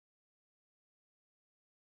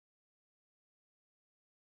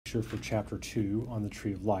lecture for Chapter 2 on the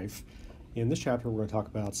Tree of Life. In this chapter, we're going to talk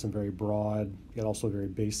about some very broad, yet also very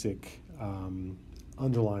basic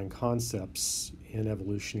underlying concepts in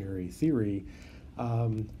evolutionary theory.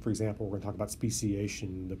 For example, we're going to talk about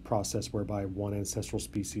speciation, the process whereby one ancestral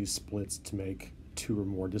species splits to make two or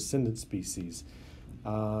more descendant species.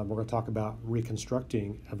 We're going to talk about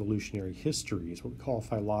reconstructing evolutionary histories, what we call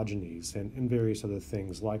phylogenies, and various other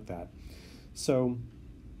things like that. So,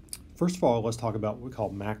 first of all, let's talk about what we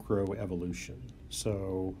call macroevolution.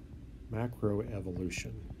 So,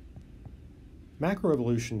 macroevolution.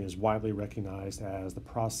 Macroevolution is widely recognized as the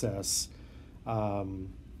process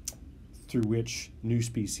through which new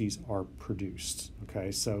species are produced.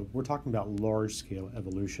 Okay, so we're talking about large-scale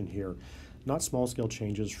evolution here, not small-scale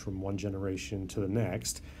changes from one generation to the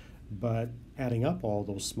next, but adding up all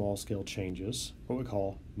those small-scale changes, what we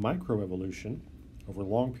call microevolution, over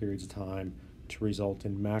long periods of time to result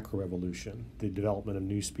in macroevolution, the development of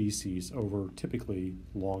new species over typically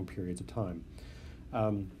long periods of time.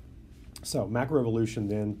 So macroevolution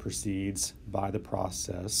then proceeds by the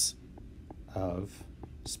process of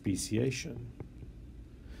speciation.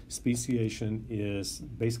 Speciation is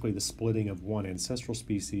basically the splitting of one ancestral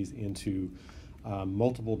species into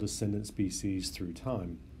multiple descendant species through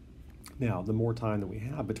time. Now, the more time that we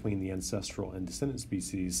have between the ancestral and descendant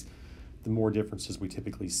species, the more differences we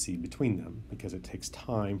typically see between them, because it takes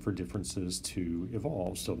time for differences to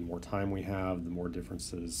evolve. So the more time we have, the more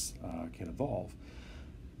differences can evolve.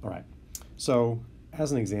 All right, so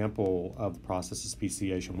as an example of the process of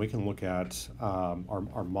speciation, we can look at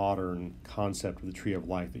our modern concept of the tree of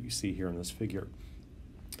life that you see here in this figure.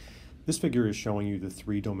 This figure is showing you the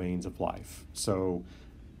three domains of life. So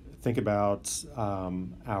think about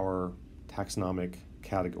our taxonomic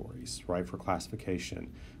categories, right, for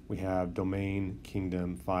classification. We have domain,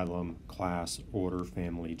 kingdom, phylum, class, order,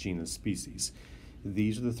 family, genus, species.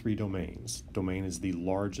 These are the three domains. Domain is the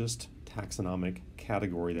largest taxonomic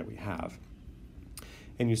category that we have.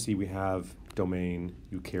 And you see we have domain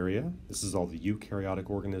Eukarya. This is all the eukaryotic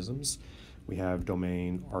organisms. We have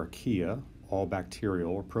domain Archaea, all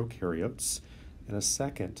bacterial or prokaryotes, and a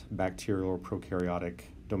second bacterial or prokaryotic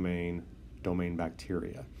domain, domain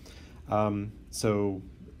bacteria. So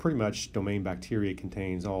pretty much domain bacteria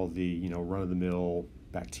contains all the run-of-the-mill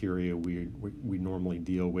bacteria we normally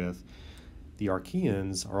deal with. The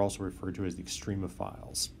archaeans are also referred to as the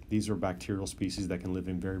extremophiles. These are bacterial species that can live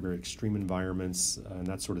in very, very extreme environments and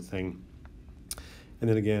that sort of thing. And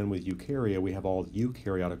then again, with eukarya, we have all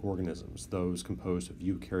eukaryotic organisms, those composed of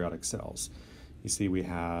eukaryotic cells. You see we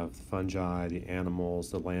have the fungi, the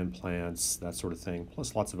animals, the land plants, that sort of thing,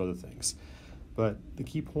 plus lots of other things. But the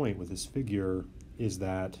key point with this figure is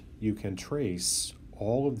that you can trace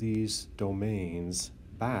all of these domains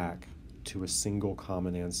back to a single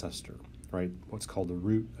common ancestor, right? What's called the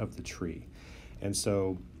root of the tree. And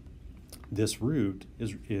so this root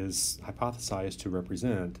is hypothesized to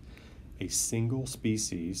represent a single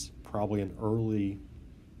species, probably an early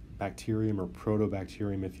bacterium or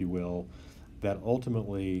protobacterium, if you will, that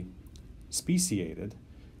ultimately speciated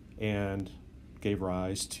and gave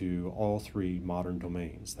rise to all three modern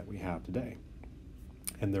domains that we have today.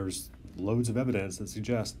 And there's loads of evidence that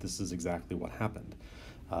suggests this is exactly what happened.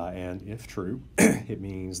 And if true, it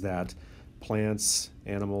means that plants,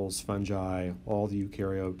 animals, fungi, all the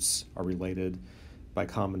eukaryotes are related by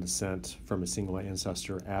common descent from a single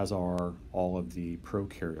ancestor, as are all of the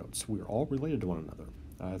prokaryotes. We are all related to one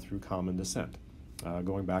another through common descent,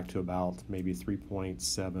 going back to about maybe 3.7,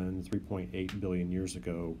 3.8 billion years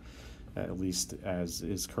ago, at least as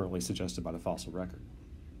is currently suggested by the fossil record.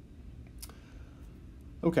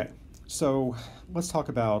 Okay, so let's talk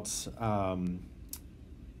about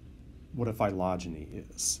what a phylogeny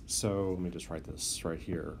is. So let me just write this right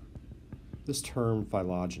here. This term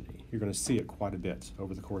phylogeny, you're going to see it quite a bit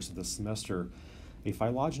over the course of this semester. A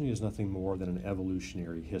phylogeny is nothing more than an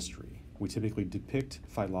evolutionary history. We typically depict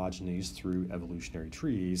phylogenies through evolutionary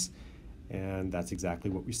trees, and that's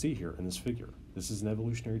exactly what we see here in this figure. This is an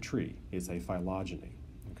evolutionary tree. It's a phylogeny,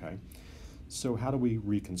 okay? So how do we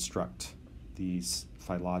reconstruct these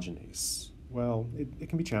phylogenies? Well, it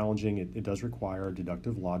can be challenging. It does require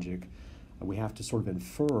deductive logic. We have to sort of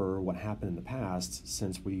infer what happened in the past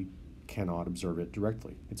since we cannot observe it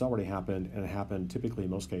directly. It's already happened, and it happened typically in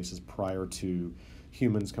most cases prior to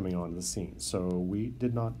humans coming onto the scene. So we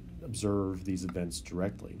did not observe these events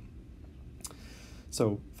directly.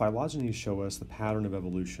 So phylogenies show us the pattern of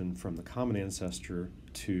evolution from the common ancestor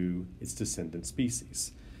to its descendant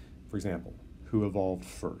species. For example, who evolved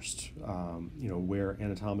first, where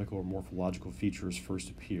anatomical or morphological features first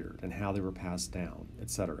appeared and how they were passed down,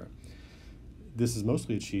 etc. this is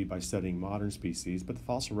mostly achieved by studying modern species, but the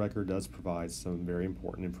fossil record does provide some very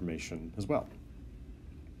important information as well.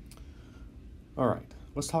 All right,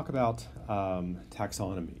 let's talk about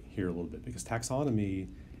taxonomy here a little bit, because taxonomy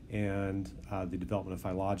and the development of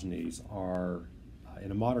phylogenies are,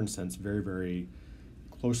 in a modern sense, very, very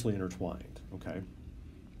closely intertwined, okay?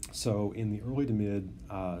 So in the early to mid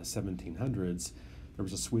 1700s, there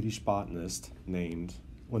was a Swedish botanist named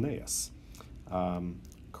Linnaeus,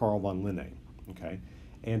 Carl von Linné, okay?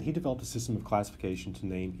 And he developed a system of classification to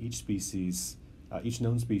name each species, each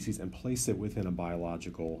known species, and place it within a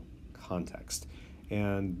biological context.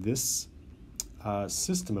 And this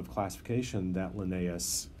system of classification that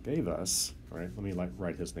Linnaeus gave us, right? Let me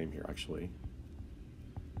write his name here, actually.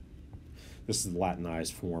 This is the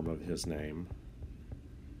Latinized form of his name.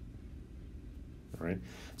 All right.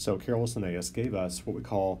 So Carolus Linnaeus gave us what we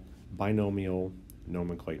call binomial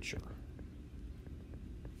nomenclature.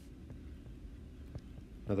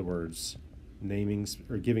 In other words, naming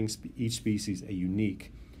or giving each species a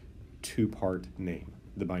unique two-part name,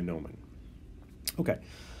 the binomen. Okay,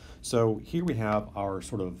 so here we have our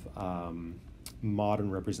sort of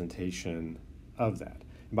modern representation of that.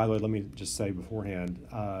 And by the way, let me just say beforehand,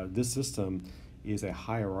 this system is a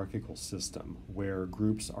hierarchical system where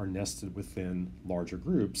groups are nested within larger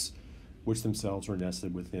groups, which themselves are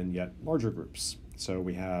nested within yet larger groups. So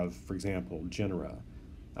we have, for example, genera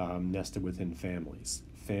nested within families,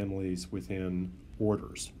 families within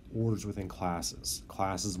orders, orders within classes,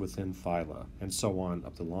 classes within phyla, and so on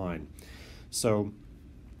up the line. So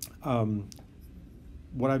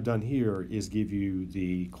what I've done here is give you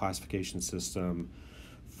the classification system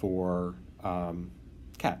for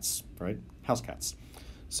cats, right? House cats.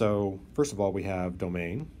 So first of all, we have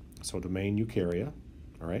domain. So domain Eukarya,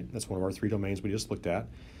 all right? That's one of our three domains we just looked at.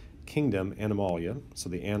 Kingdom, Animalia. So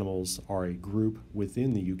the animals are a group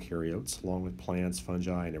within the eukaryotes, along with plants,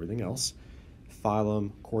 fungi, and everything else.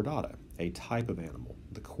 Phylum, Chordata, a type of animal,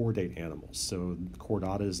 the chordate animals. So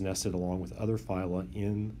Chordata is nested along with other phyla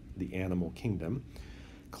in the animal kingdom.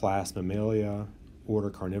 Class, Mammalia. Order,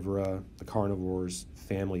 Carnivora, the carnivores.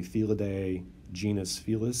 Family, Felidae. Genus,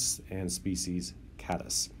 Felis, and species,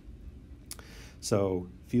 Catus. So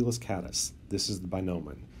Felis catus, this is the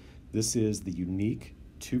binomen. This is the unique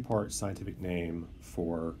two-part scientific name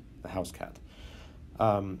for the house cat.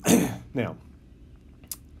 Now,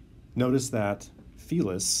 notice that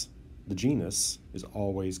Felis, the genus, is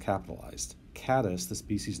always capitalized. Catus, the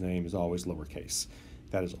species name, is always lowercase.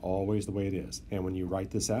 That is always the way it is. And when you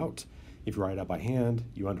write this out, if you write it out by hand,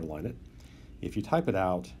 you underline it. If you type it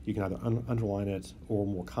out, you can either underline it or,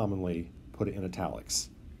 more commonly, put it in italics.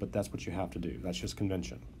 But that's what you have to do. That's just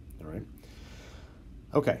convention, all right?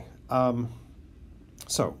 Okay,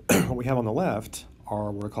 so what we have on the left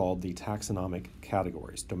are what are called the taxonomic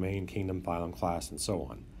categories: domain, kingdom, phylum, class, and so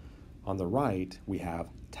on. On the right, we have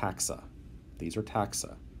taxa. These are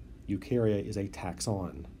taxa. Eukarya is a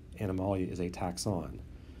taxon. Animalia is a taxon.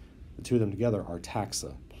 The two of them together are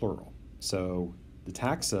taxa, plural. So the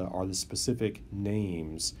taxa are the specific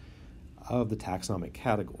names of the taxonomic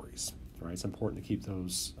categories. Right? It's important to keep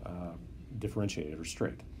those differentiated or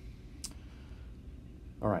straight.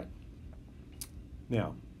 All right.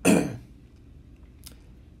 Now,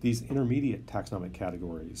 these intermediate taxonomic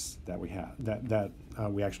categories that we have, that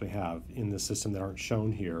we actually have in the system that aren't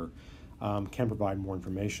shown here, can provide more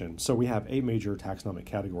information. So we have 8 major taxonomic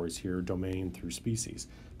categories here, domain through species,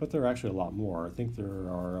 but there are actually a lot more. I think there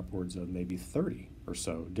are upwards of maybe 30 or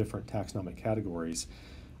so different taxonomic categories.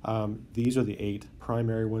 These are the 8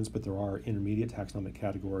 primary ones, but there are intermediate taxonomic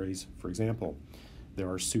categories. For example, there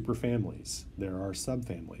are superfamilies, there are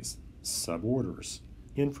subfamilies, suborders,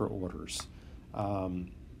 infraorders,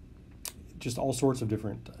 just all sorts of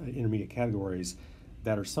different intermediate categories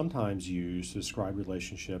that are sometimes used to describe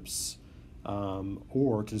relationships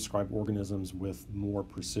or to describe organisms with more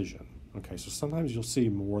precision. Okay, so sometimes you'll see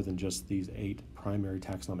more than just these 8 primary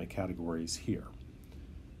taxonomic categories here.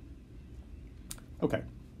 Okay,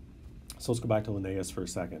 so let's go back to Linnaeus for a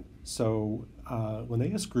second. So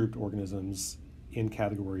Linnaeus grouped organisms in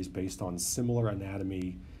categories based on similar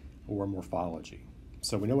anatomy or morphology.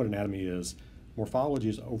 So we know what anatomy is. Morphology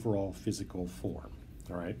is overall physical form,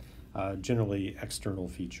 all right? Generally external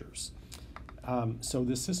features. So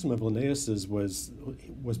this system of Linnaeus's was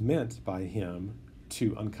meant by him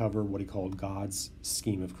to uncover what he called God's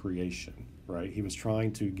scheme of creation, right? He was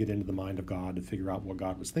trying to get into the mind of God to figure out what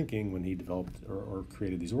God was thinking when he developed or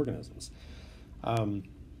created these organisms.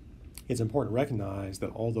 It's important to recognize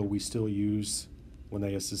that although we still use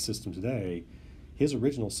Linnaeus' system today, his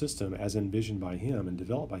original system, as envisioned by him and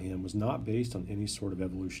developed by him, was not based on any sort of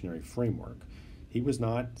evolutionary framework. He was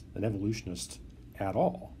not an evolutionist at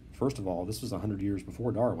all. First of all, this was 100 years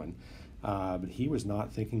before Darwin, but he was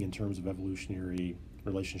not thinking in terms of evolutionary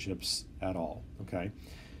relationships at all, okay?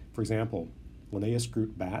 For example, Linnaeus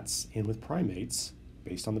grouped bats in with primates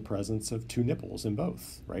based on the presence of two nipples in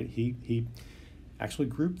both, right? He actually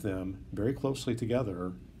grouped them very closely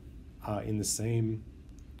together in the same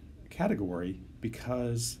category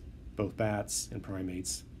because both bats and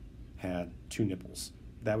primates had two nipples.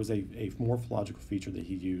 That was a morphological feature that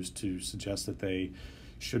he used to suggest that they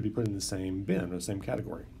should be put in the same bin, or the same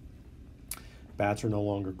category. Bats are no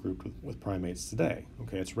longer grouped with primates today.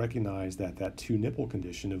 Okay, it's recognized that that two nipple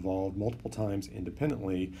condition evolved multiple times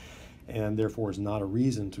independently, and therefore is not a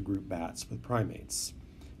reason to group bats with primates.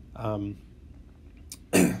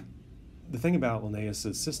 The thing about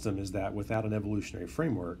Linnaeus' system is that without an evolutionary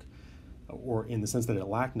framework, or in the sense that it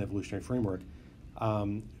lacked an evolutionary framework,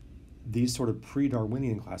 these sort of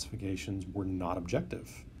pre-Darwinian classifications were not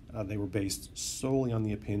objective. They were based solely on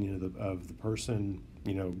the opinion of the person,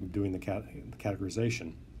 doing the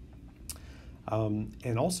categorization.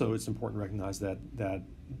 And also, it's important to recognize that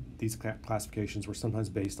these classifications were sometimes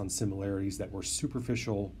based on similarities that were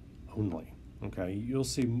superficial only. Okay, you'll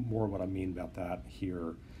see more of what I mean about that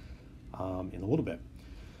here in a little bit.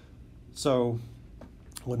 So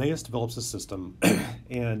Linnaeus develops a system,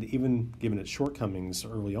 and even given its shortcomings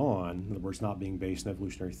early on, in other words, not being based in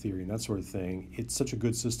evolutionary theory and that sort of thing, it's such a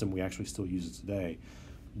good system we actually still use it today,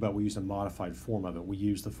 but we use a modified form of it. We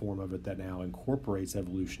use the form of it that now incorporates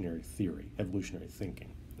evolutionary theory, evolutionary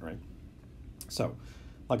thinking, right? So,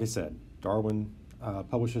 like I said, Darwin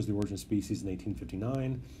publishes The Origin of Species in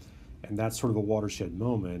 1859, and that's sort of a watershed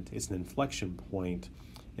moment. It's an inflection point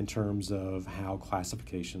in terms of how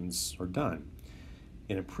classifications are done.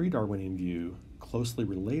 In a pre-Darwinian view, closely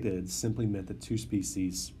related simply meant that two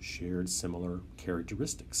species shared similar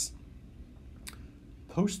characteristics.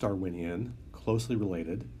 Post-Darwinian, closely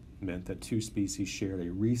related meant that two species shared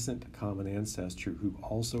a recent common ancestor who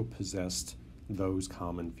also possessed those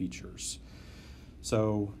common features.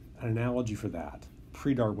 So, an analogy for that,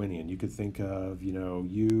 pre-Darwinian, you could think of,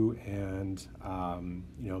 you and,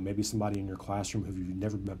 maybe somebody in your classroom who you've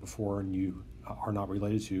never met before and you are not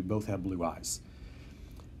related to, both have blue eyes.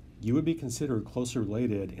 You would be considered closely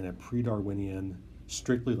related in a pre-Darwinian,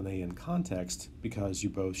 strictly Linnaean context because you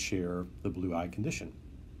both share the blue eye condition.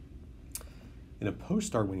 In a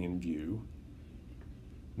post-Darwinian view,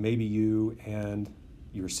 maybe you and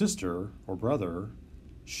your sister or brother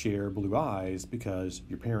share blue eyes because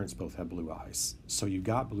your parents both have blue eyes. So you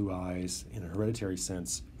got blue eyes in a hereditary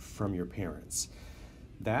sense from your parents.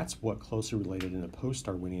 That's what closely related in a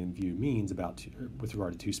post-Darwinian view means with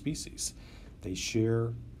regard to two species. They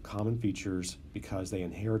share common features because they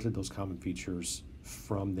inherited those common features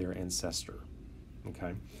from their ancestor.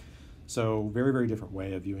 Okay? So very, very different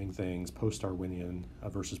way of viewing things, post-Darwinian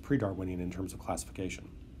versus pre-Darwinian in terms of classification.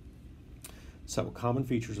 So common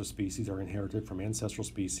features of species are inherited from ancestral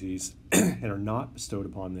species and are not bestowed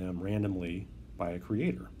upon them randomly by a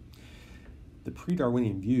creator. The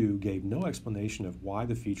pre-Darwinian view gave no explanation of why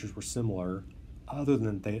the features were similar other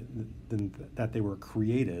than that they were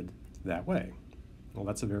created that way. Well,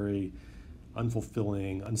 that's a very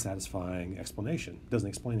unfulfilling, unsatisfying explanation. It doesn't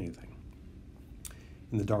explain anything.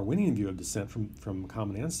 In the Darwinian view of descent from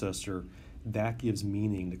common ancestor, that gives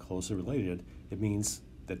meaning to closely related. It means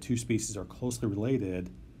that two species are closely related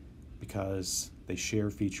because they share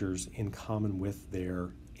features in common with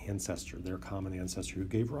their ancestor, their common ancestor who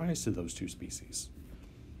gave rise to those two species.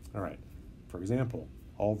 All right, for example,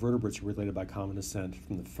 all vertebrates are related by common descent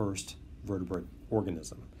from the first vertebrate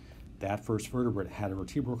organism. That first vertebrate had a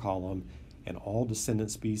vertebral column, and all descendant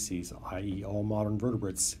species, i.e. all modern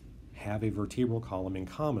vertebrates, have a vertebral column in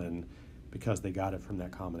common because they got it from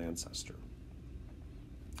that common ancestor.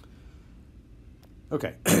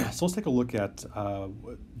 Okay, so let's take a look at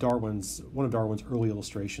one of Darwin's early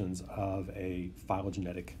illustrations of a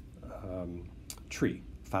phylogenetic tree,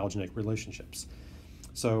 phylogenetic relationships.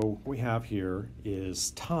 So what we have here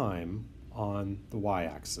is time on the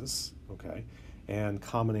y-axis, okay, and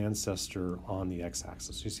common ancestor on the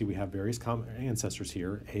x-axis. So you see we have various common ancestors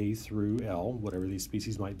here, A through L, whatever these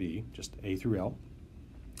species might be, just A through L.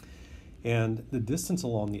 And the distance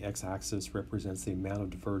along the x-axis represents the amount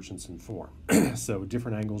of divergence in form. So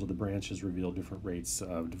different angles of the branches reveal different rates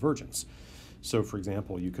of divergence. So for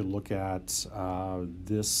example, you could look at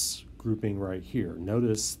this grouping right here.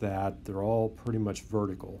 Notice that they're all pretty much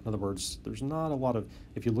vertical. In other words, there's not a lot of,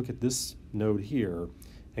 if you look at this node here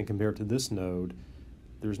and compare it to this node,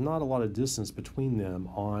 there's not a lot of distance between them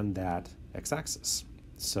on that x-axis.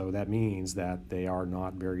 So that means that they are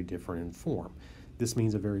not very different in form. This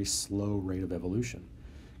means a very slow rate of evolution.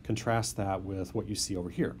 Contrast that with what you see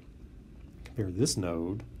over here. Compare this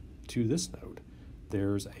node to this node.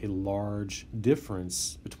 There's a large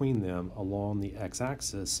difference between them along the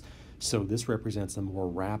x-axis, so this represents a more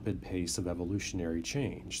rapid pace of evolutionary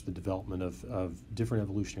change, the development of different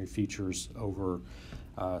evolutionary features over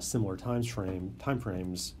similar time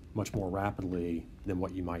frames much more rapidly than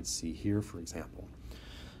what you might see here, for example.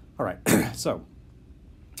 All right, so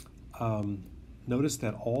notice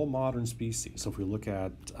that all modern species, so if we look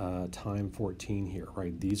at time 14 here,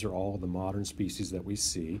 right, these are all the modern species that we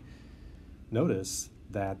see. Notice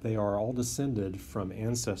that they are all descended from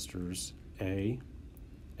ancestors A,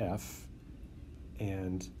 F,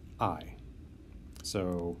 and I.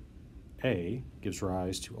 So A gives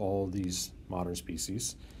rise to all of these modern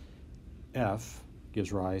species. F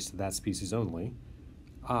gives rise to that species only.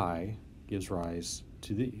 I gives rise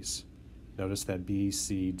to these. Notice that B,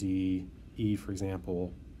 C, D, E, for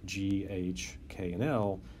example, G, H, K, and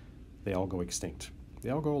L, they all go extinct. They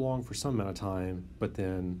all go along for some amount of time, but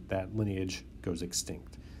then that lineage goes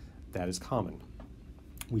extinct. That is common.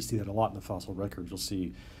 We see that a lot in the fossil record. You'll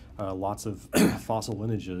see lots of fossil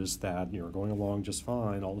lineages that are going along just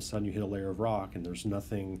fine. All of a sudden you hit a layer of rock and there's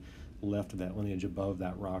nothing left of that lineage above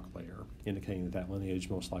that rock layer, indicating that that lineage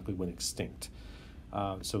most likely went extinct.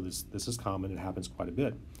 So this is common. It happens quite a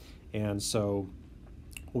bit. And so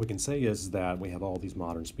what we can say is that we have all these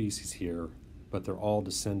modern species here, but they're all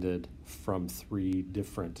descended from 3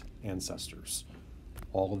 different ancestors.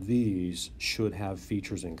 All of these should have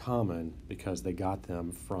features in common because they got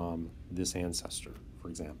them from this ancestor, for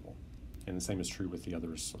example. And the same is true with the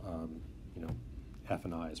others, F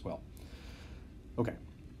and I as well. Okay.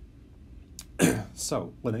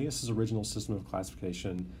 So Linnaeus' original system of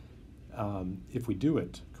classification, if we do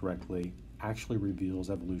it correctly, actually reveals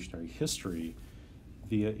evolutionary history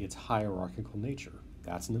via its hierarchical nature.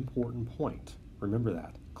 That's an important point. Remember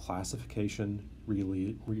that. Classification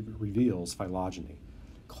really reveals phylogeny.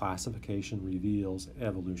 Classification reveals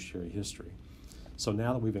evolutionary history. So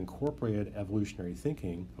now that we've incorporated evolutionary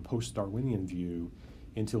thinking, a post-Darwinian view,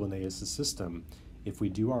 into Linnaeus' system, if we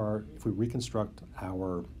reconstruct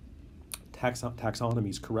our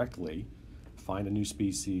taxonomies correctly, find a new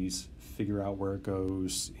species, figure out where it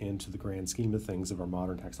goes into the grand scheme of things of our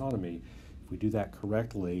modern taxonomy, if we do that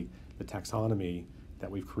correctly, the taxonomy that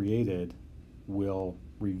we've created will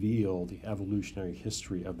reveal the evolutionary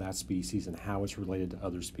history of that species and how it's related to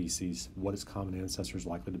other species, what its common ancestor is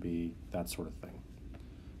likely to be, that sort of thing.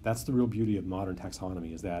 That's the real beauty of modern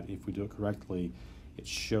taxonomy, is that if we do it correctly, it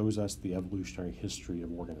shows us the evolutionary history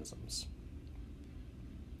of organisms.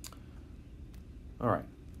 All right,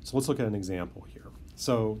 so let's look at an example here.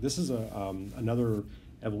 So this is another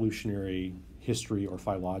evolutionary history or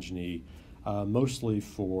phylogeny, mostly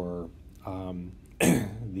for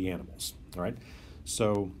the animals, all right?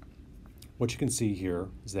 So what you can see here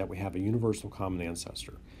is that we have a universal common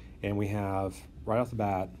ancestor, and we have, right off the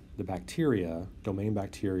bat, the bacteria, domain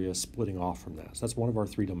bacteria, splitting off from that. So that's one of our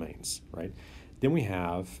 3 domains, right? Then we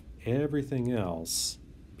have everything else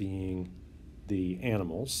being the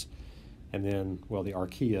animals, and then, well, the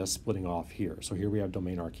archaea splitting off here. So here we have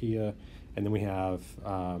domain archaea, and then we have,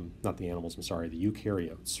 not the animals, I'm sorry, the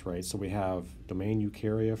eukaryotes, right? So we have domain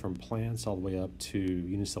eukarya from plants all the way up to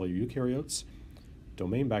unicellular eukaryotes,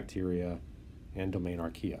 domain bacteria, and domain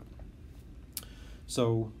archaea.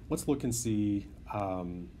 So let's look and see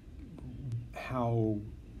how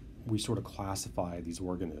we sort of classify these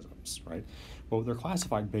organisms, right? Well, they're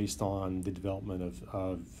classified based on the development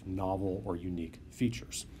of novel or unique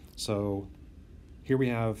features. So here we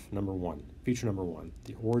have feature number one,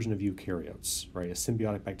 the origin of eukaryotes, right? A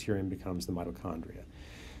symbiotic bacterium becomes the mitochondria.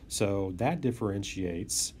 So that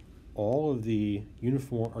differentiates all of the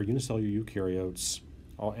uniform or unicellular eukaryotes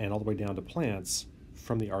and all the way down to plants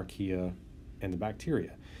from the archaea and the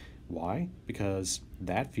bacteria. Why? Because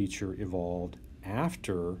that feature evolved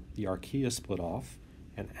after the archaea split off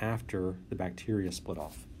and after the bacteria split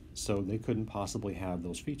off. So they couldn't possibly have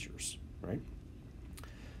those features, right?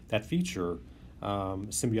 That feature,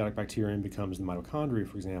 symbiotic bacterium becomes the mitochondria,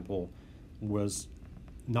 for example, was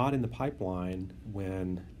not in the pipeline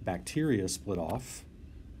when bacteria split off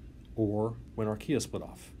or when archaea split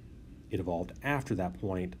off. It evolved after that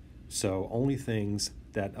point, so only things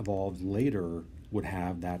that evolved later would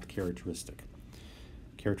have that characteristic.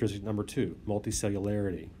 Characteristic number 2,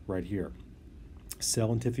 multicellularity, right here.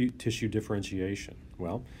 Cell and tissue differentiation.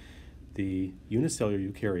 Well, the unicellular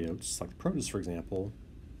eukaryotes, like the protists, for example,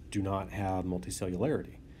 do not have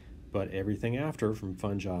multicellularity, but everything after, from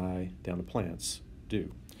fungi down to plants,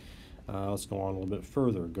 do. Let's go on a little bit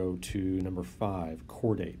further. Go to number 5,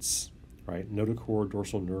 chordates. right? Notochord,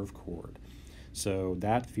 dorsal nerve cord. So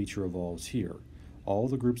that feature evolves here. All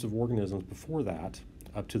the groups of organisms before that,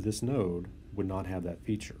 up to this node, would not have that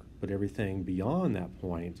feature. But everything beyond that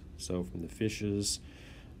point, so from the fishes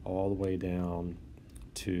all the way down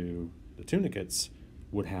to the tunicates,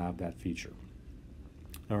 would have that feature.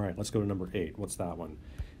 All right, let's go to number 8. What's that one?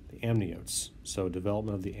 The amniotes. So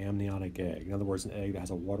development of the amniotic egg. In other words, an egg that has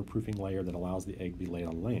a waterproofing layer that allows the egg to be laid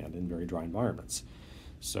on land in very dry environments.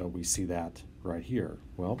 So we see that right here.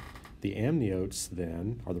 Well, the amniotes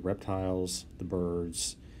then are the reptiles, the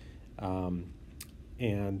birds,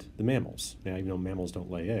 and the mammals. Now, even though mammals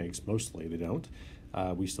don't lay eggs, mostly they don't,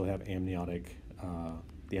 we still have the amniotic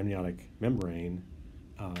membrane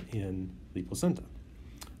in the placenta.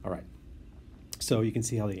 All right. So you can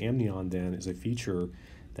see how the amnion then is a feature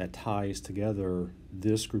that ties together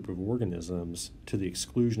this group of organisms to the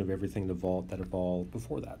exclusion of everything that evolved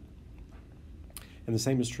before that. And the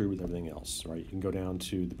same is true with everything else, right? You can go down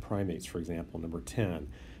to the primates, for example, number 10.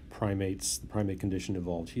 Primates, the primate condition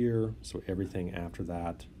evolved here, so everything after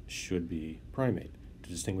that should be primate to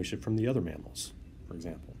distinguish it from the other mammals, for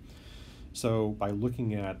example. So by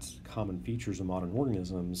looking at common features of modern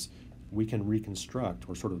organisms, we can reconstruct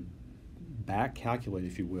or sort of back calculate,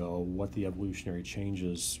 if you will, what the evolutionary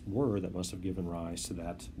changes were that must have given rise to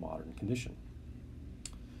that modern condition.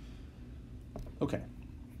 Okay,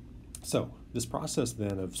 so this process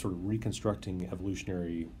then of sort of reconstructing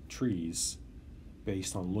evolutionary trees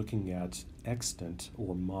based on looking at extant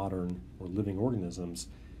or modern or living organisms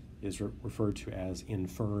is referred to as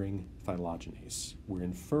inferring phylogenies. We're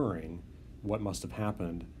inferring what must have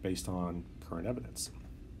happened based on current evidence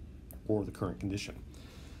or the current condition.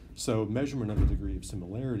 So measurement of the degree of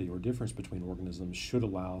similarity or difference between organisms should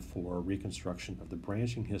allow for reconstruction of the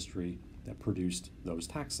branching history that produced those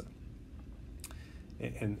taxa.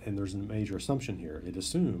 And there's a major assumption here.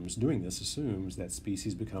 Doing this assumes that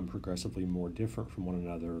species become progressively more different from one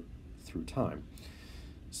another through time.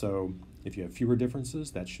 So if you have fewer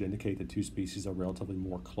differences, that should indicate that two species are relatively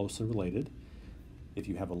more closely related. If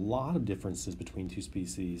you have a lot of differences between two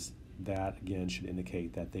species, that again should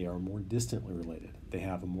indicate that they are more distantly related. They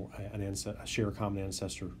have share a common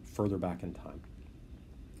ancestor further back in time.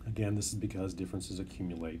 Again, this is because differences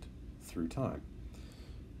accumulate through time.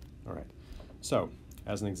 All right, so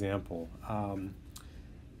as an example,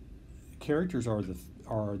 characters are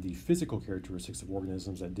the physical characteristics of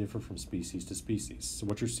organisms that differ from species to species. So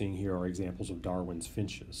what you're seeing here are examples of Darwin's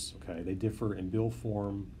finches. Okay, they differ in bill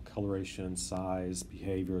form, coloration, size,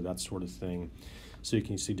 behavior, that sort of thing. So you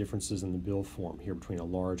can see differences in the bill form here between a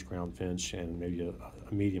large ground finch and maybe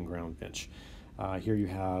a medium ground finch. Here you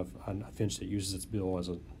have a finch that uses its bill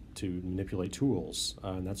to manipulate tools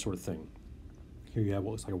and that sort of thing. Here you have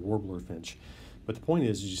what looks like a warbler finch. But the point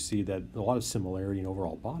is you see that a lot of similarity in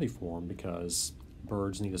overall body form because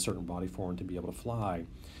birds need a certain body form to be able to fly.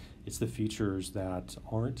 It's the features that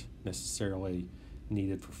aren't necessarily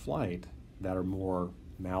needed for flight that are more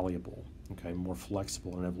malleable, okay, more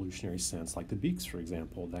flexible in an evolutionary sense, like the beaks, for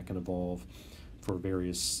example, that can evolve for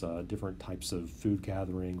various different types of food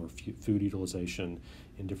gathering or food utilization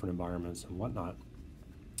in different environments and whatnot.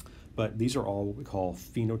 But these are all what we call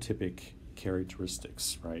phenotypic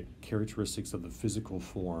characteristics, right? Characteristics of the physical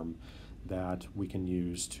form that we can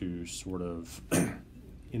use to sort of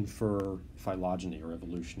infer phylogeny or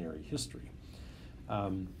evolutionary history.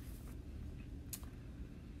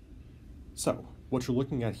 So what you're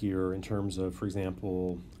looking at here in terms of, for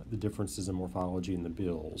example, the differences in morphology in the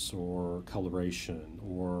bills or coloration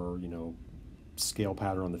or, scale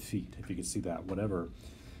pattern on the feet, if you could see that, whatever,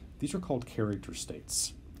 these are called character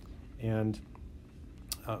states. And,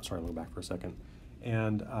 sorry, I'll go back for a second.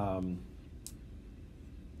 And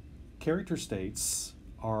character states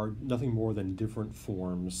are nothing more than different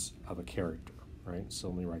forms of a character, right? So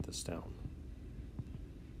let me write this down.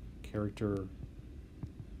 Character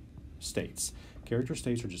states. Character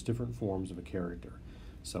states are just different forms of a character.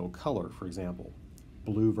 So color, for example,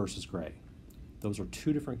 blue versus gray. Those are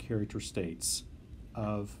two different character states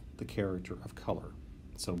of the character of color.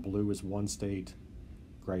 So blue is one state,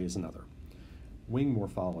 gray is another. Wing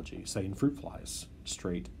morphology, say in fruit flies,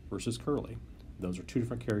 straight versus curly. Those are two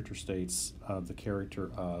different character states of the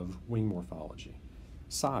character of wing morphology.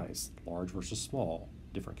 Size, large versus small,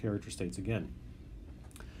 different character states again.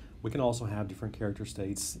 We can also have different character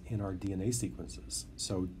states in our DNA sequences.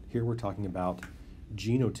 So here we're talking about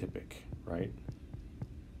genotypic, right?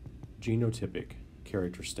 Genotypic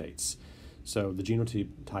character states. So the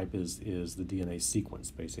genotype is the DNA sequence,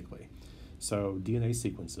 basically. So DNA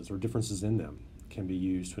sequences, or differences in them, can be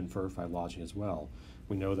used to infer phylogeny as well.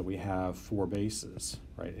 We know that we have 4 bases,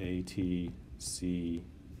 right? A, T, C,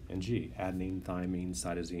 and G, adenine, thymine,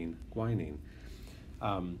 cytosine, guanine.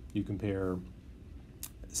 You compare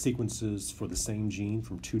sequences for the same gene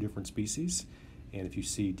from two different species, and if you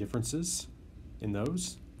see differences in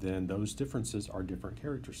those, then those differences are different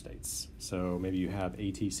character states. So maybe you have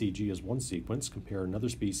ATCG as one sequence, compare another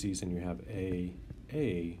species, and you have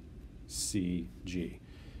AACG.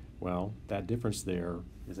 Well, that difference there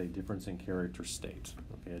is a difference in character state,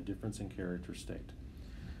 okay, a difference in character state.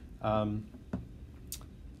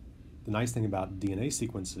 The nice thing about DNA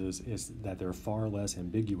sequences is that they're far less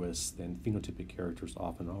ambiguous than phenotypic characters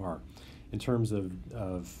often are. In terms of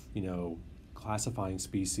classifying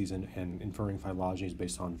species and inferring phylogenies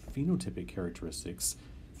based on phenotypic characteristics,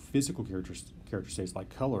 physical character states like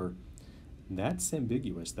color, that's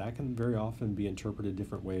ambiguous. That can very often be interpreted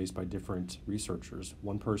different ways by different researchers.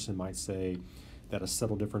 One person might say that a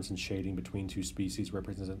subtle difference in shading between two species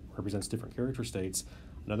represents different character states.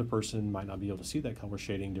 Another person might not be able to see that color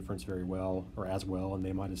shading difference very well or as well, and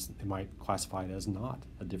they might classify it as not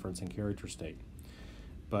a difference in character state.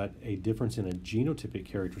 But a difference in a genotypic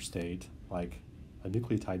character state, like a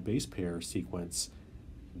nucleotide base pair sequence,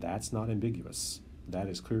 that's not ambiguous. That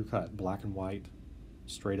is clear-cut, black and white,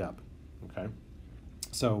 straight up, okay?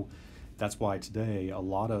 So that's why today a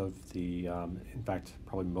lot of the, in fact,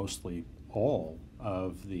 probably mostly all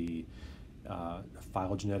of the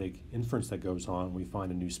phylogenetic inference that goes on, we find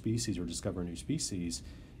a new species or discover a new species,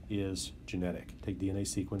 is genetic. Take DNA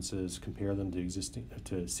sequences, compare them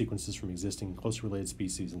to sequences from existing closely related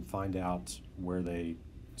species, and find out where they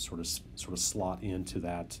sort of slot into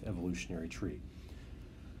that evolutionary tree.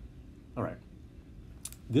 All right.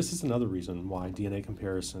 This is another reason why DNA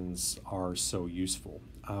comparisons are so useful.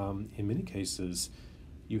 In many cases,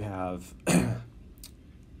 you have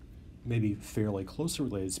maybe fairly closely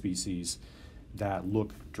related species that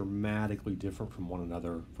look dramatically different from one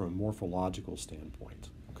another from a morphological standpoint,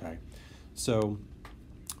 okay? So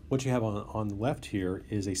what you have on the left here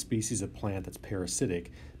is a species of plant that's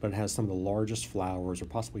parasitic, but it has some of the largest flowers, or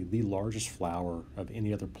possibly the largest flower of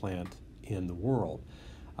any other plant in the world.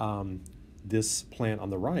 This plant on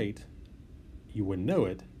the right, you wouldn't know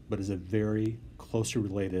it, but is a very closely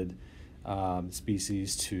related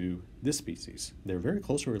species to this species. They're very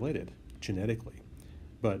closely related genetically,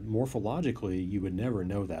 but morphologically you would never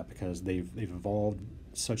know that because they've evolved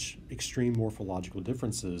such extreme morphological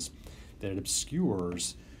differences that it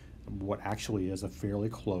obscures what actually is a fairly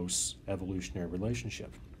close evolutionary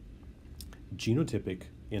relationship. Genotypic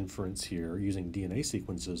inference here using DNA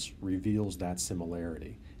sequences reveals that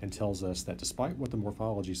similarity and tells us that despite what the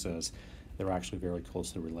morphology says, they're actually very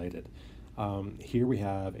closely related. Here we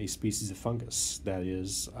have a species of fungus that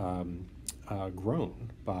is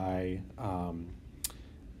grown by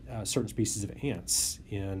certain species of ants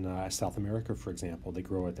in South America, for example. They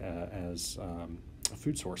grow it as a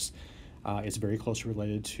food source. It's very closely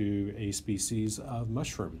related to a species of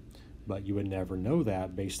mushroom, but you would never know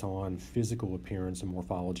that based on physical appearance and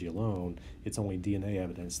morphology alone. It's only DNA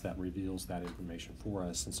evidence that reveals that information for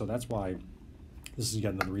us. And so that's why this is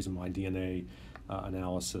yet another reason why DNA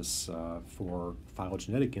analysis for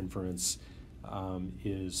phylogenetic inference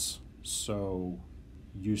is so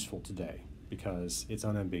useful today, because it's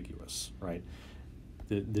unambiguous, right?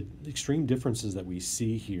 The extreme differences that we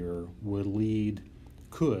see here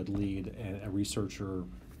could lead a researcher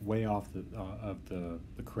way off of the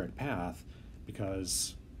correct path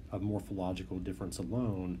because of morphological difference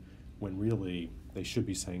alone, when really they should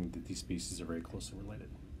be saying that these species are very closely related.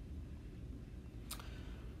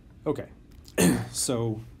 Okay,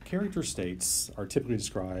 so character states are typically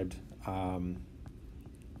described on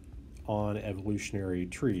evolutionary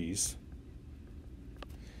trees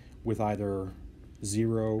with either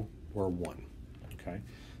 0 or 1, okay?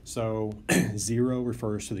 So 0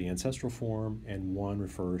 refers to the ancestral form and 1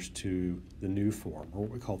 refers to the new form, or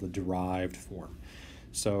what we call the derived form.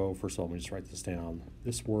 So first of all, let me just write this down.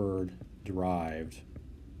 This word derived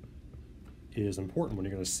is important when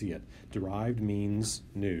you're going to see it. Derived means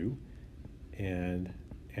new, and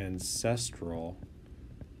ancestral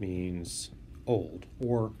means old,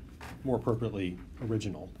 or more appropriately,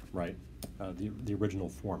 original, right? The original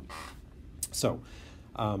form. So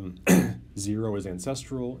 0 is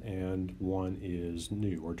ancestral and 1 is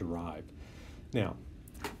new or derived. Now,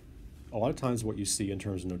 a lot of times what you see in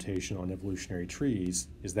terms of notation on evolutionary trees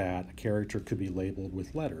is that a character could be labeled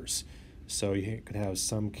with letters. So you could have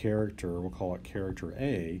some character, we'll call it character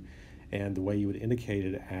A, and the way you would indicate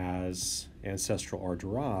it as ancestral or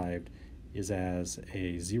derived is as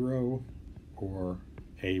A0 or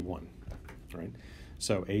A1, right?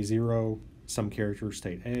 So A0, some character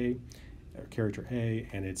state A, or character A,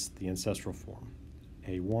 and it's the ancestral form.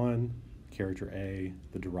 A1, character A,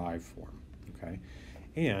 the derived form, okay?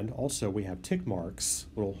 And also we have tick marks,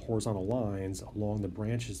 little horizontal lines along the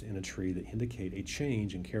branches in a tree that indicate a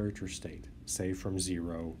change in character state, say from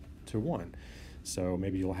 0 to 1. So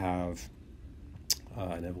maybe you'll have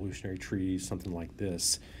an evolutionary tree, something like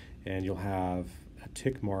this, and you'll have a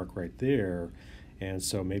tick mark right there, and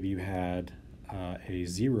so maybe you had a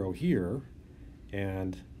 0 here,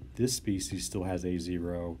 and this species still has a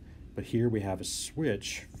 0, but here we have a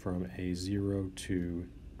switch from a 0 to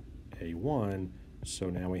a 1, so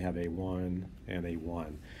now we have a 1 and a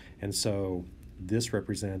 1. And so this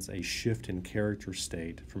represents a shift in character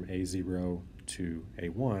state from A0 to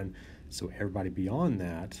A1, so everybody beyond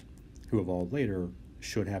that who evolved later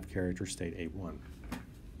should have character state A1.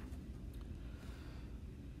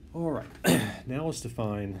 All right, now let's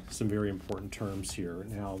define some very important terms here.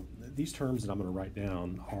 Now, these terms that I'm going to write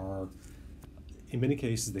down are, in many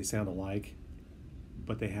cases, they sound alike,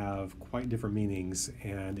 but they have quite different meanings,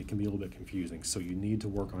 and it can be a little bit confusing. So you need to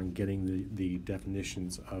work on getting the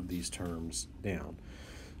definitions of these terms down.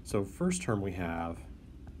 So first term we have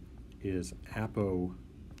is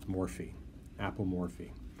apomorphy.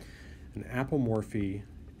 Apomorphy. An apomorphy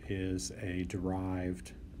is a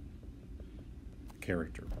derived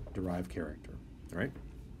character, all right?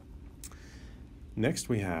 Next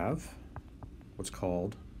we have what's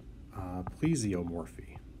called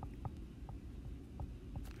plesiomorphy.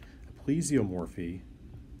 A plesiomorphy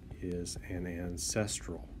is an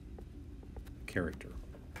ancestral character.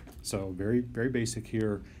 So very, very basic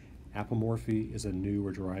here. Apomorphy is a new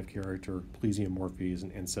or derived character. Plesiomorphy is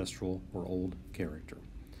an ancestral or old character.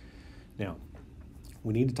 Now,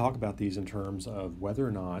 we need to talk about these in terms of whether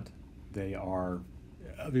or not they are,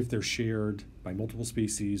 if they're shared by multiple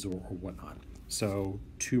species or whatnot. So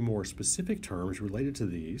two more specific terms related to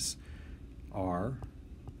these are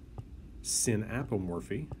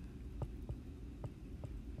synapomorphy.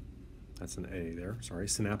 That's an A there, sorry,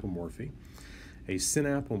 synapomorphy. A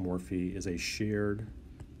synapomorphy is a shared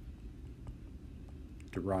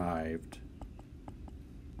derived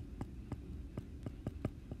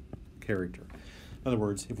character. In other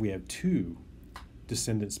words, if we have two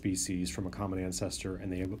descendant species from a common ancestor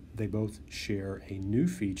and they both share a new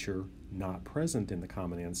feature not present in the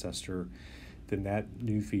common ancestor, then that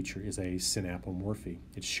new feature is a synapomorphy.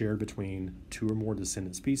 It's shared between two or more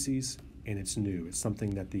descendant species, and it's new. It's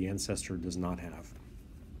something that the ancestor does not have.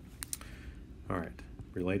 All right,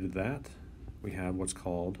 related to that, we have what's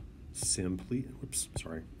called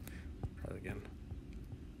symplecomorphy.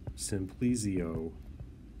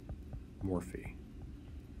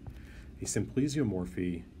 A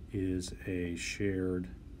symplecomorphy is a shared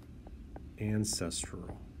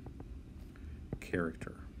ancestral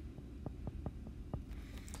character.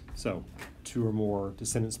 So, two or more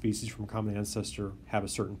descendant species from a common ancestor have a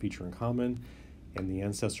certain feature in common, and the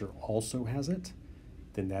ancestor also has it,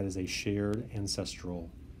 then that is a shared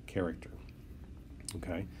ancestral character.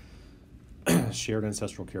 Okay? Shared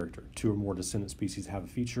ancestral character. Two or more descendant species have a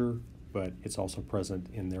feature, but it's also present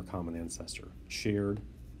in their common ancestor. Shared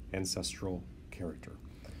ancestral character.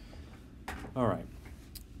 All right.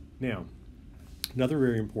 Now, another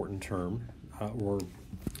very important term, or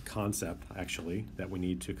concept, actually, that we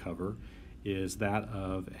need to cover is that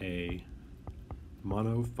of a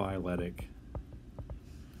monophyletic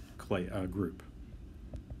group.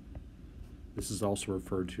 This is also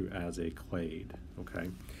referred to as a clade,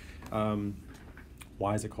 okay?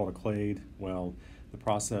 Why is it called a clade? Well, the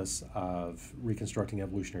process of reconstructing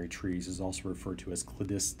evolutionary trees is also referred to as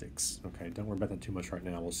cladistics, okay? Don't worry about that too much right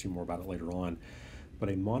now. We'll see more about it later on. But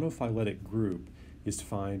a monophyletic group is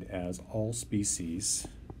defined as all species,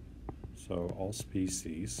 so all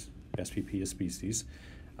species, SPP is species,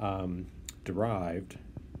 derived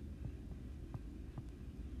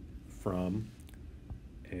from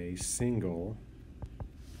a single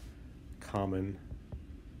common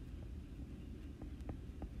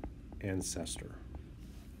ancestor,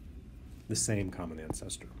 the same common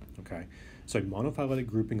ancestor, okay? So a monophyletic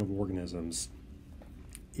grouping of organisms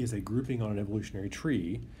is a grouping on an evolutionary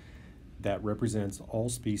tree that represents all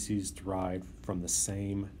species derived from the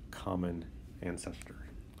same common ancestor.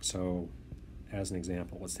 So as an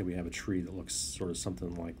example, let's say we have a tree that looks sort of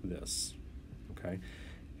something like this, okay?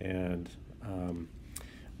 And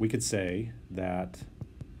we could say that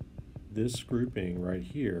this grouping right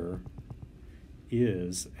here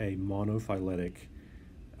is a monophyletic,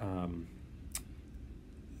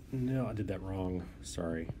 no, I did that wrong,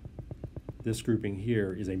 sorry. This grouping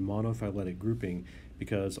here is a monophyletic grouping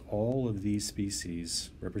because all of these species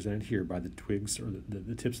represented here by the twigs, or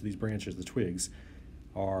the tips of these branches, the twigs,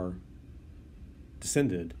 are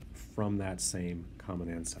descended from that same common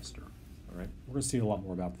ancestor, All right, we're going to see a lot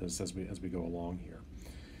more about this as we go along here.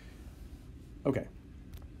 Okay,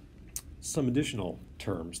 some additional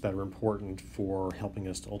terms that are important for helping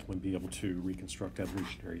us to ultimately be able to reconstruct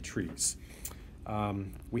evolutionary trees.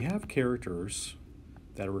 We have characters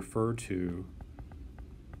that are referred to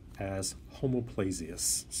as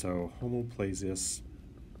homoplasious. So homoplasious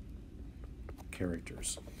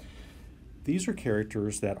characters. These are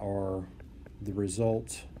characters that are the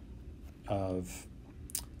result of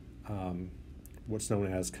what's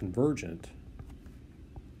known as convergent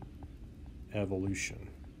evolution.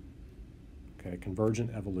 Okay,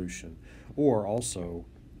 convergent evolution, or also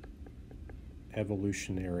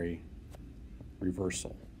evolutionary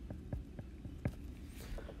reversal.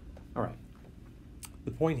 All right.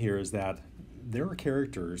 The point here is that there are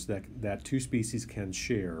characters that two species can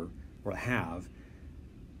share or have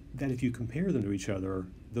that if you compare them to each other,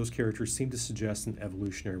 those characters seem to suggest an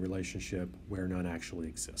evolutionary relationship where none actually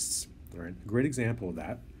exists. All right. A great example of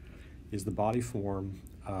that is the body form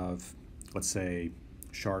of, let's say,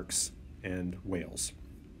 sharks and whales.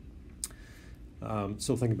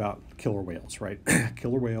 So think about killer whales, right?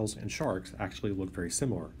 Killer whales and sharks actually look very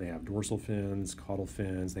similar. They have dorsal fins, caudal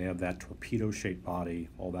fins, they have that torpedo-shaped body,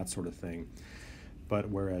 all that sort of thing. But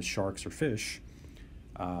whereas sharks are fish,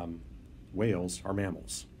 whales are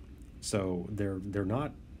mammals. So they're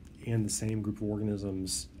not in the same group of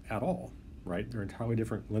organisms at all, right? They're entirely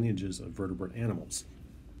different lineages of vertebrate animals.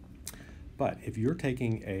 But if you're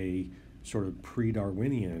taking a sort of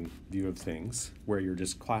pre-Darwinian view of things, where you're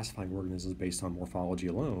just classifying organisms based on morphology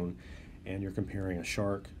alone, and you're comparing a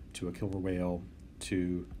shark to a killer whale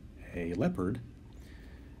to a leopard,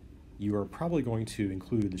 you are probably going to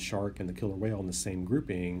include the shark and the killer whale in the same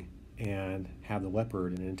grouping and have the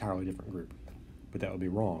leopard in an entirely different group. But that would be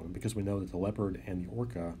wrong, because we know that the leopard and the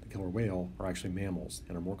orca, the killer whale, are actually mammals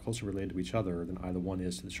and are more closely related to each other than either one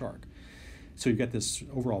is to the shark. So you've got this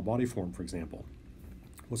overall body form, for example,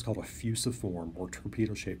 what's called a fusiform or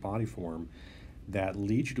torpedo-shaped body form, that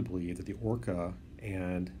leads you to believe that the orca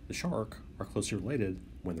and the shark are closely related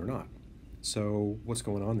when they're not. So what's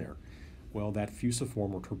going on there? Well, that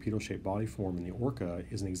fusiform or torpedo-shaped body form in the orca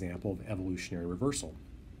is an example of evolutionary reversal.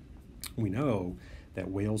 We know that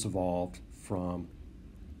whales evolved from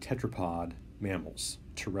tetrapod mammals,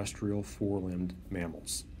 terrestrial four-limbed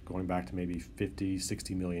mammals, going back to maybe 50,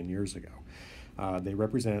 60 million years ago. They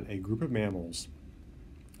represent a group of mammals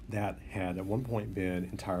that had at one point been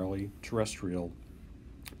entirely terrestrial,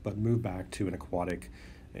 but moved back to an aquatic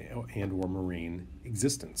and or marine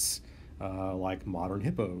existence, like modern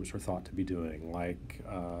hippos are thought to be doing, like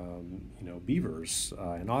beavers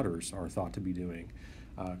and otters are thought to be doing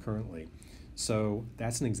currently. So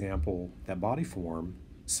that's an example. That body form,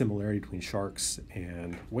 similarity between sharks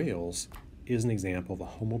and whales, is an example of a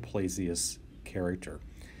homoplasious character.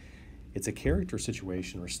 It's a character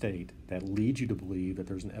situation or state that leads you to believe that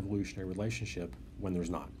there's an evolutionary relationship when there's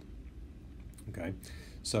not. Okay,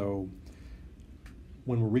 so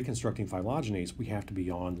when we're reconstructing phylogenies, we have to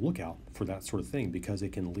be on the lookout for that sort of thing, because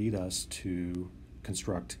it can lead us to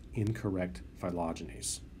construct incorrect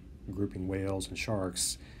phylogenies, grouping whales and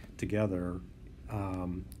sharks together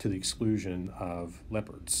to the exclusion of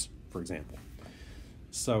leopards, for example.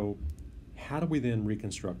 So how do we then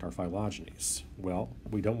reconstruct our phylogenies? Well,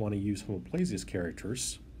 we don't want to use homoplasious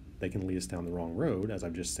characters. They can lead us down the wrong road, as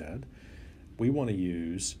I've just said. We want to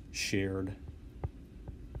use shared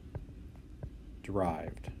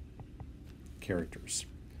derived characters.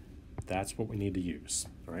 That's what we need to use,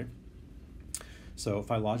 all right? So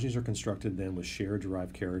phylogenies are constructed then with shared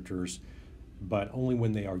derived characters, but only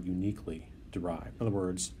when they are uniquely derived. In other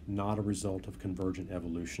words, not a result of convergent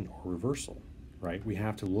evolution or reversal, right? We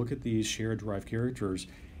have to look at these shared derived characters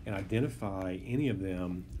and identify any of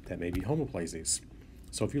them that may be homoplasies.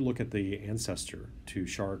 So if you look at the ancestor to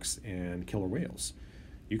sharks and killer whales,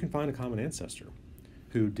 you can find a common ancestor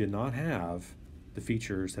who did not have the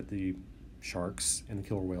features that the sharks and the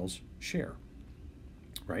killer whales share,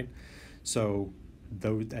 right? So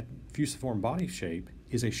though that fusiform body shape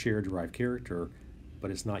is a shared derived character, but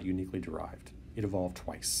it's not uniquely derived. It evolved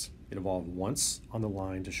twice. It evolved once on the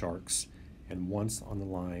line to sharks and once on the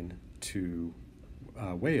line to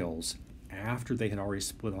whales after they had already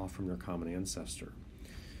split off from their common ancestor.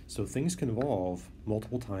 So things can evolve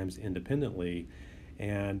multiple times independently,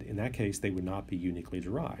 and in that case, they would not be uniquely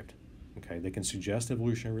derived. Okay, they can suggest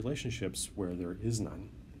evolutionary relationships where there is none.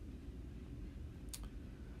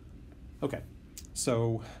 Okay,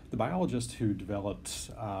 so the biologist who developed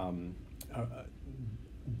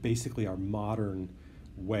basically our modern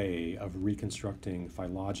way of reconstructing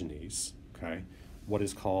phylogenies, okay, what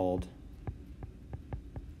is called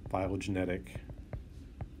phylogenetic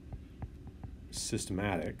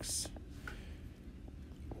systematics,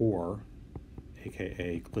 or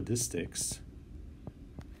aka cladistics,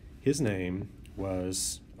 his name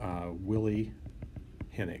was Willy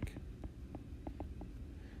Hennig.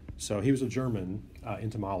 So he was a German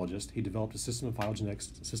entomologist. He developed a system of phylogenetic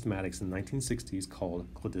systematics in the 1960s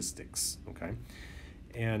called cladistics. Okay,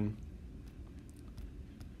 and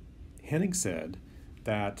Hennig said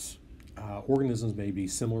that organisms may be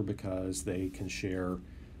similar because they can share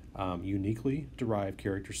uniquely derived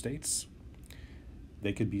character states.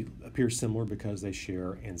 They could appear similar because they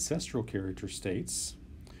share ancestral character states,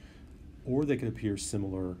 or they could appear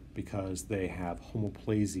similar because they have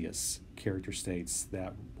homoplasious character states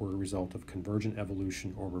that were a result of convergent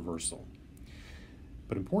evolution or reversal.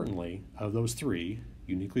 But importantly, of those three,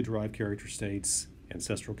 uniquely derived character states,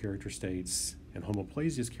 ancestral character states, and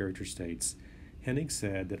homoplasious character states, Hennig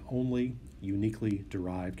said that only uniquely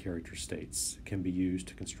derived character states can be used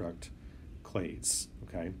to construct clades,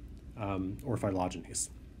 okay, or phylogenies.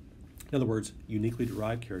 In other words, uniquely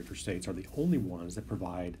derived character states are the only ones that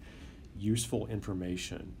provide useful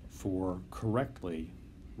information for correctly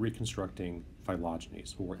reconstructing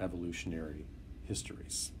phylogenies or evolutionary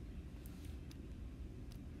histories.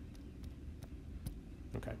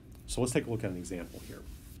 Okay, so let's take a look at an example here.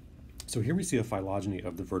 So here we see a phylogeny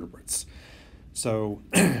of the vertebrates. So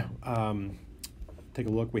take a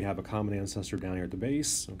look, we have a common ancestor down here at the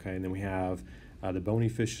base, okay, and then we have the bony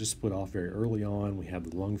fishes split off very early on, we have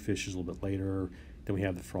the lungfishes a little bit later, then we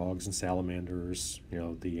have the frogs and salamanders,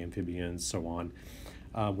 the amphibians, so on.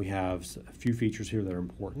 We have a few features here that are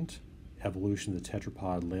important. Evolution of the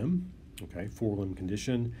tetrapod limb, okay, four-limb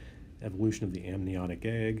condition, evolution of the amniotic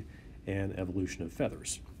egg, and evolution of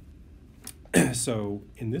feathers. So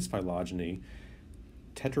in this phylogeny,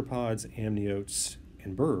 tetrapods, amniotes,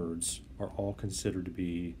 and birds are all considered to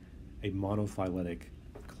be a monophyletic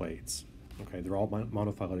clades. Okay, they're all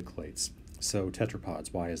monophyletic clades. So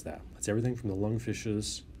tetrapods, why is that? It's everything from the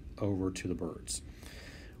lungfishes over to the birds.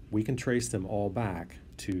 We can trace them all back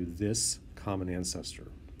to this common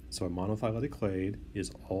ancestor. So a monophyletic clade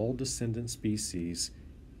is all descendant species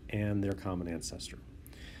and their common ancestor.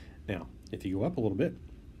 Now, if you go up a little bit,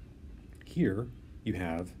 here you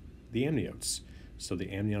have the amniotes. So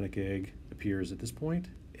the amniotic egg appears at this point.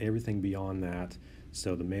 Everything beyond that,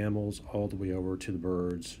 so the mammals all the way over to the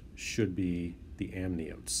birds, should be the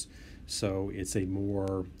amniotes. So it's a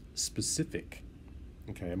more specific,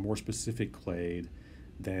 a more specific clade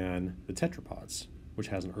than the tetrapods, which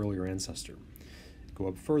has an earlier ancestor. Go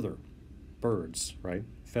up further, birds, right?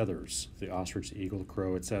 Feathers, the ostrich, the eagle, the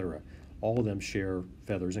crow, etc. All of them share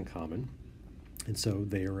feathers in common, and so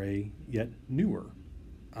they are a yet newer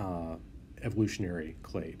evolutionary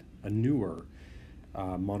clade, a newer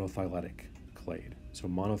monophyletic clade. So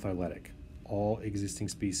monophyletic, all existing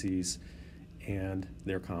species and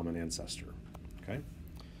their common ancestor, okay?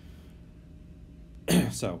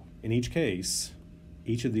 So in each case,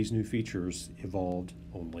 each of these new features evolved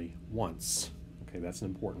only once. Okay, that's an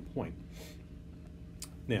important point.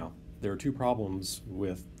 Now, there are two problems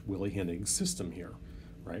with Willy Hennig's system here,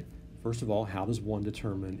 right? First of all, how does one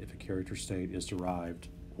determine if a character state is derived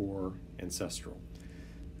or ancestral?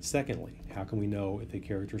 Secondly, how can we know if a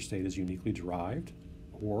character state is uniquely derived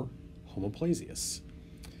or homoplasious?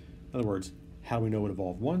 In other words, how do we know it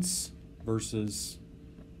evolved once versus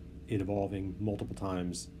it evolving multiple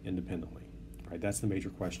times independently? Right? That's the major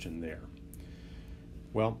question there.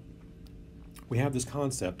 Well, we have this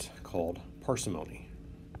concept called parsimony,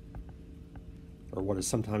 or what is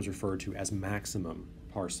sometimes referred to as maximum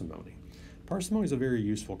parsimony. Parsimony is a very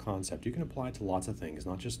useful concept. You can apply it to lots of things,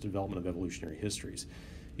 not just development of evolutionary histories.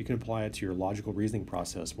 You can apply it to your logical reasoning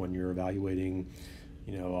process when you're evaluating,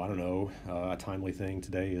 a timely thing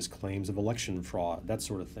today is claims of election fraud, that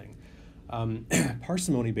sort of thing.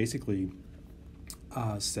 Parsimony basically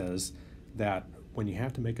says that when you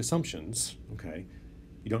have to make assumptions,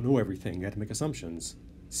 you don't know everything, you have to make assumptions,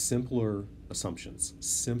 simpler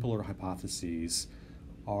hypotheses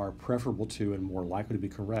are preferable to and more likely to be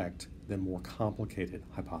correct than more complicated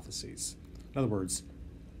hypotheses. In other words,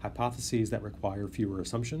 hypotheses that require fewer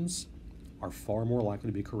assumptions are far more likely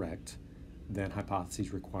to be correct than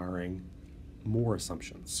hypotheses requiring more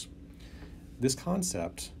assumptions. This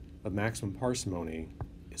concept of maximum parsimony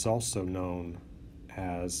is also known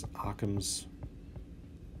as Occam's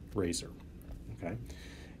razor,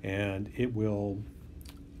 and it will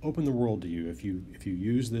open the world to you if you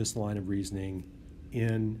use this line of reasoning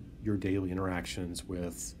in your daily interactions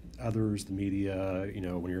with others, the media,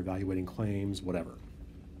 when you're evaluating claims, whatever.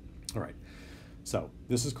 All right, so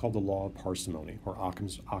this is called the law of parsimony, or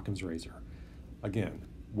Occam's razor. Again,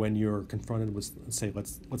 when you're confronted with,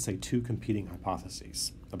 let's say two competing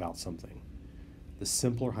hypotheses about something, the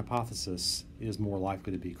simpler hypothesis is more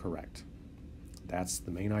likely to be correct. That's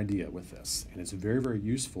the main idea with this, and it's very, very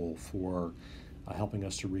useful for helping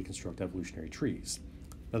us to reconstruct evolutionary trees.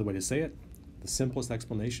 Another way to say it, the simplest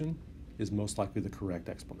explanation is most likely the correct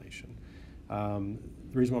explanation.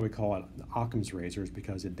 The reason why we call it Occam's razor is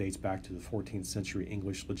because it dates back to the 14th century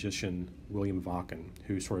English logician William of Ockham,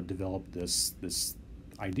 who sort of developed this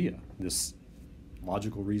idea, this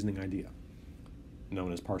logical reasoning idea,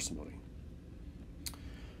 known as parsimony.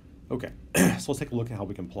 Okay, so let's take a look at how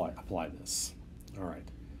we can apply this. All right.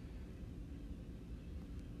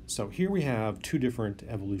 So here we have two different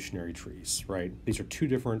evolutionary trees, right? These are two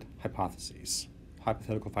different hypotheses,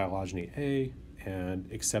 hypothetical phylogeny A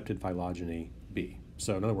and accepted phylogeny B.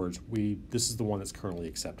 So in other words, this is the one that's currently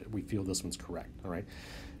accepted. We feel this one's correct, all right?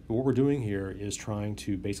 But what we're doing here is trying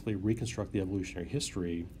to basically reconstruct the evolutionary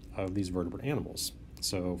history of these vertebrate animals.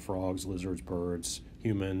 So frogs, lizards, birds,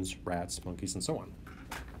 humans, rats, monkeys, and so on.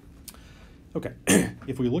 Okay,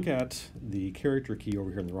 if we look at the character key over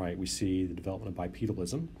here on the right, we see the development of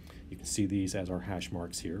bipedalism. You can see these as our hash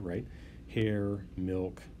marks here, right? Hair,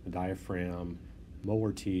 milk, the diaphragm,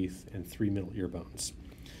 molar teeth, and 3 middle ear bones.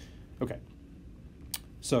 Okay,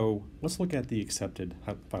 so let's look at the accepted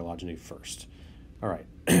phylogeny first. All right,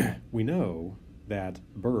 we know that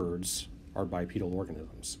birds are bipedal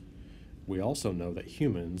organisms. We also know that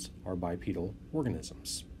humans are bipedal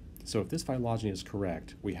organisms. So if this phylogeny is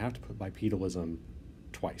correct, we have to put bipedalism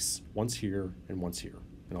twice, once here and once here.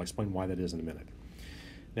 And I'll explain why that is in a minute.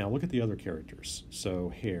 Now look at the other characters. So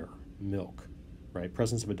hair, milk, right?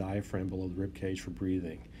 Presence of a diaphragm below the rib cage for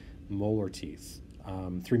breathing, molar teeth,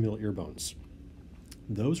 3 middle ear bones.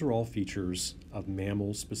 Those are all features of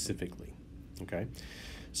mammals specifically, okay?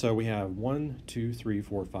 So we have 1, 2, 3,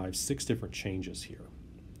 4, 5, 6 different changes here.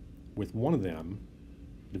 With one of them,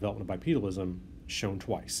 development of bipedalism, shown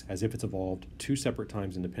twice, as if it's evolved 2 separate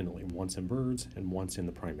times independently, once in birds and once in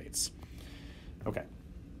the primates. Okay,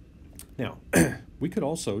 now we could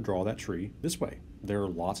also draw that tree this way. There are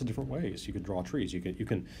lots of different ways you can draw trees. You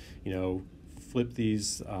can flip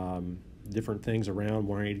these different things around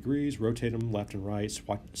 180 degrees, rotate them left and right,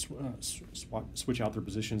 switch out their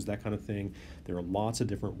positions, that kind of thing. There are lots of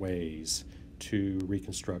different ways to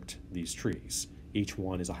reconstruct these trees. Each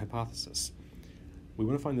one is a hypothesis. We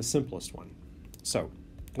want to find the simplest one. So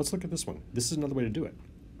let's look at this one. This is another way to do it.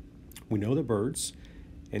 We know that birds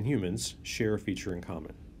and humans share a feature in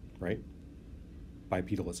common, right?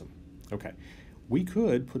 Bipedalism. Okay. We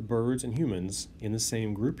could put birds and humans in the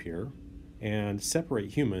same group here and separate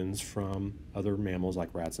humans from other mammals like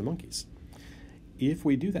rats and monkeys. If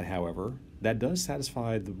we do that, however, that does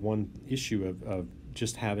satisfy the one issue of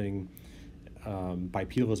just having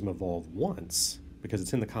bipedalism evolve once, because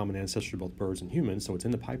it's in the common ancestor of both birds and humans, so it's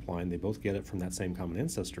in the pipeline. They both get it from that same common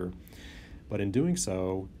ancestor. But in doing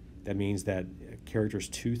so, that means that characters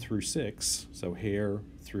 2 through 6, so hair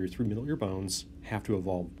through 3 middle ear bones, have to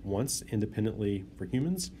evolve once independently for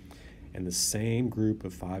humans, and the same group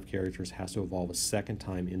of 5 characters has to evolve a second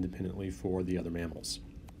time independently for the other mammals.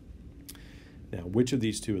 Now, which of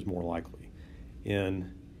these two is more likely?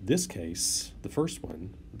 In this case, the first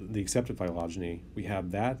one, the accepted phylogeny, we have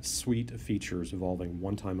that suite of features evolving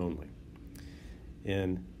one time only.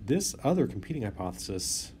 In this other competing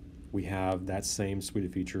hypothesis, we have that same suite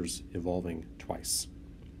of features evolving twice.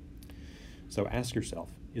 So ask yourself,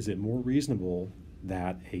 is it more reasonable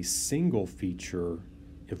that a single feature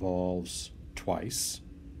evolves twice,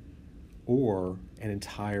 or an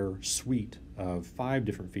entire suite of 5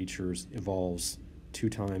 different features evolves 2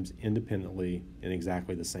 times independently in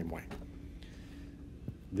exactly the same way?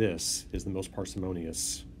 This is the most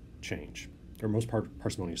parsimonious change, or most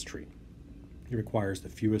parsimonious tree. It requires the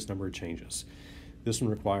fewest number of changes. This one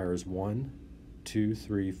requires 1, 2,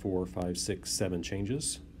 3, 4, 5, 6, 7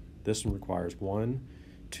 changes. This one requires 1,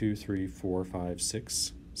 2, 3, 4, 5,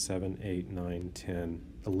 6, 7, 8, 9, 10,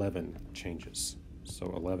 11 changes.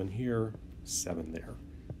 So 11 here, 7 there.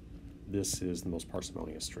 This is the most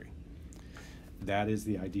parsimonious tree. That is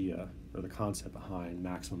the idea, or the concept behind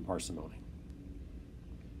maximum parsimony.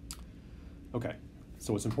 Okay,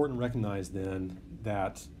 so it's important to recognize then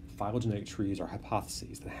that phylogenetic trees are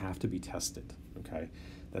hypotheses that have to be tested, okay?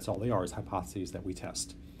 That's all they are, is hypotheses that we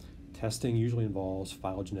test. Testing usually involves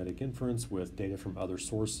phylogenetic inference with data from other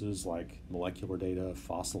sources like molecular data,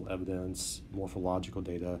 fossil evidence, morphological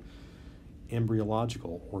data,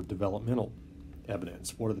 embryological or developmental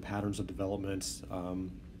evidence. What are the patterns of development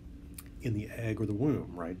in the egg or the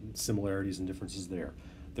womb, right? Similarities and differences there.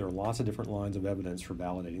 There are lots of different lines of evidence for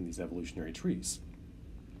validating these evolutionary trees.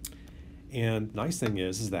 And nice thing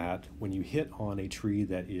is that when you hit on a tree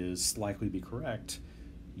that is likely to be correct,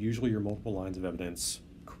 usually your multiple lines of evidence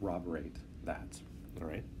corroborate that. All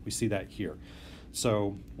right, we see that here.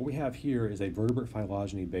 So what we have here is a vertebrate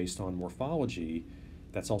phylogeny based on morphology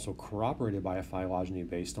that's also corroborated by a phylogeny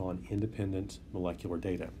based on independent molecular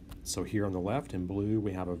data. So here on the left in blue,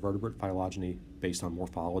 we have a vertebrate phylogeny based on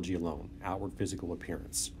morphology alone, outward physical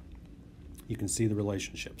appearance. You can see the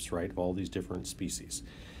relationships, right, of all these different species.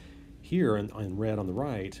 Here in red on the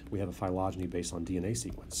right, we have a phylogeny based on DNA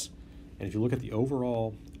sequence. And if you look at the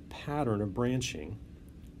overall pattern of branching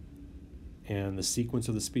and the sequence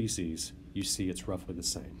of the species, you see it's roughly the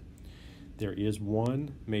same. There is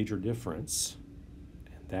one major difference,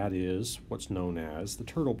 and that is what's known as the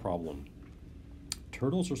turtle problem.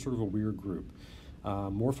 Turtles are sort of a weird group.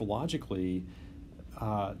 Morphologically,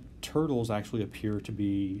 turtles actually appear to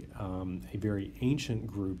be a very ancient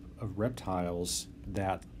group of reptiles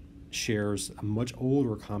that shares a much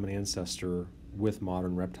older common ancestor with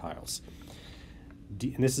modern reptiles.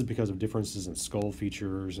 And this is because of differences in skull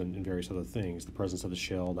features and various other things, the presence of the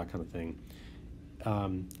shell, that kind of thing.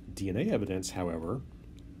 DNA evidence, however,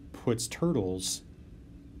 puts turtles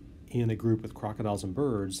in a group with crocodiles and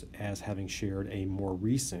birds as having shared a more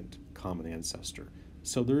recent common ancestor.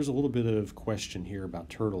 So there's a little bit of question here about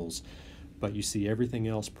turtles, but you see everything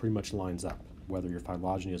else pretty much lines up, whether your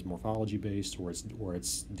phylogeny is morphology based or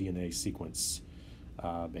it's DNA sequence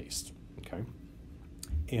based. Okay,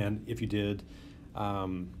 and if you did,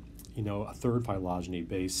 a third phylogeny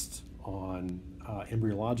based on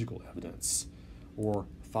embryological evidence or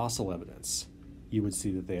fossil evidence, you would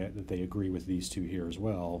see that they agree with these two here as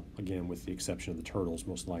well. Again, with the exception of the turtles,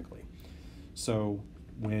 most likely. So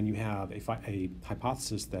when you have a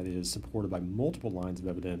hypothesis that is supported by multiple lines of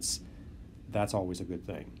evidence, that's always a good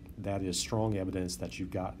thing. That is strong evidence that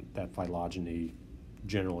you've got that phylogeny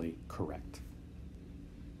generally correct.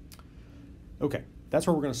 Okay, that's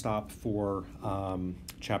where we're going to stop for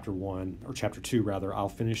chapter 1, or chapter 2 rather. I'll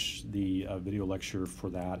finish the video lecture for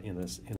that in